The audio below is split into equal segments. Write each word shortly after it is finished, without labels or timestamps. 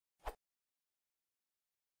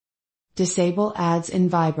Disable ads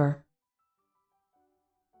in Viber.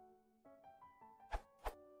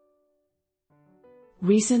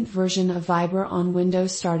 Recent version of Viber on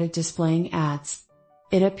Windows started displaying ads.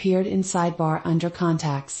 It appeared in sidebar under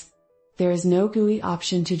Contacts. There is no GUI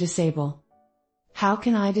option to disable. How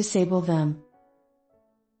can I disable them?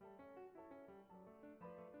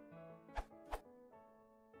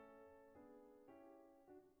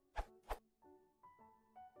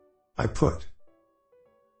 I put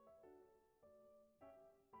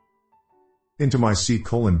into my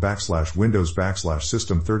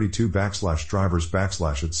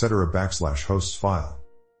C:/Windows/System32/drivers/etc/hosts file.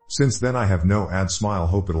 Since then I have no ad smile.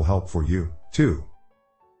 Hope it'll help for you, too.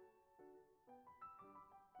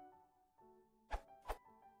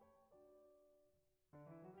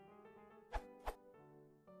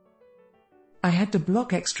 I had to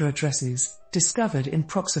block extra addresses, discovered in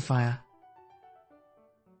Proxifier.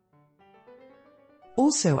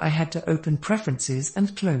 Also I had to open Preferences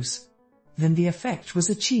and close. Then the effect was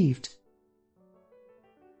achieved.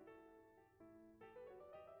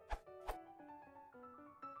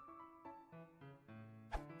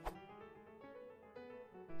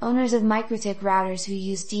 Owners of MikroTik routers who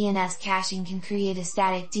use DNS caching can create a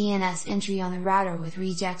static DNS entry on the router with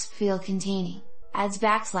regex field containing ads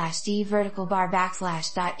 /d vertical bar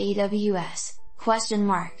 /.aws,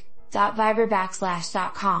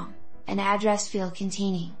 .viber/.com, an address field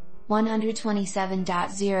containing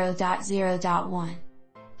 127.0.0.1.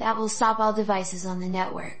 That will stop all devices on the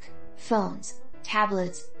network, phones,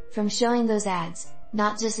 tablets, from showing those ads,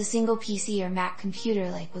 not just a single PC or Mac computer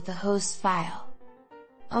like with the host file.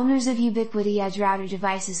 Owners of Ubiquiti Edge router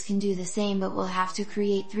devices can do the same, but will have to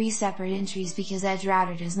create 3 separate entries because Edge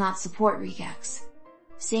router does not support regex.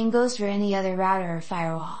 Same goes for any other router or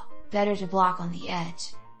firewall, better to block on the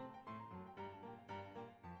edge.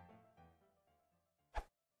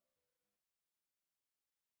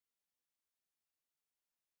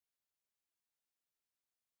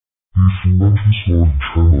 If you want to start a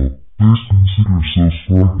channel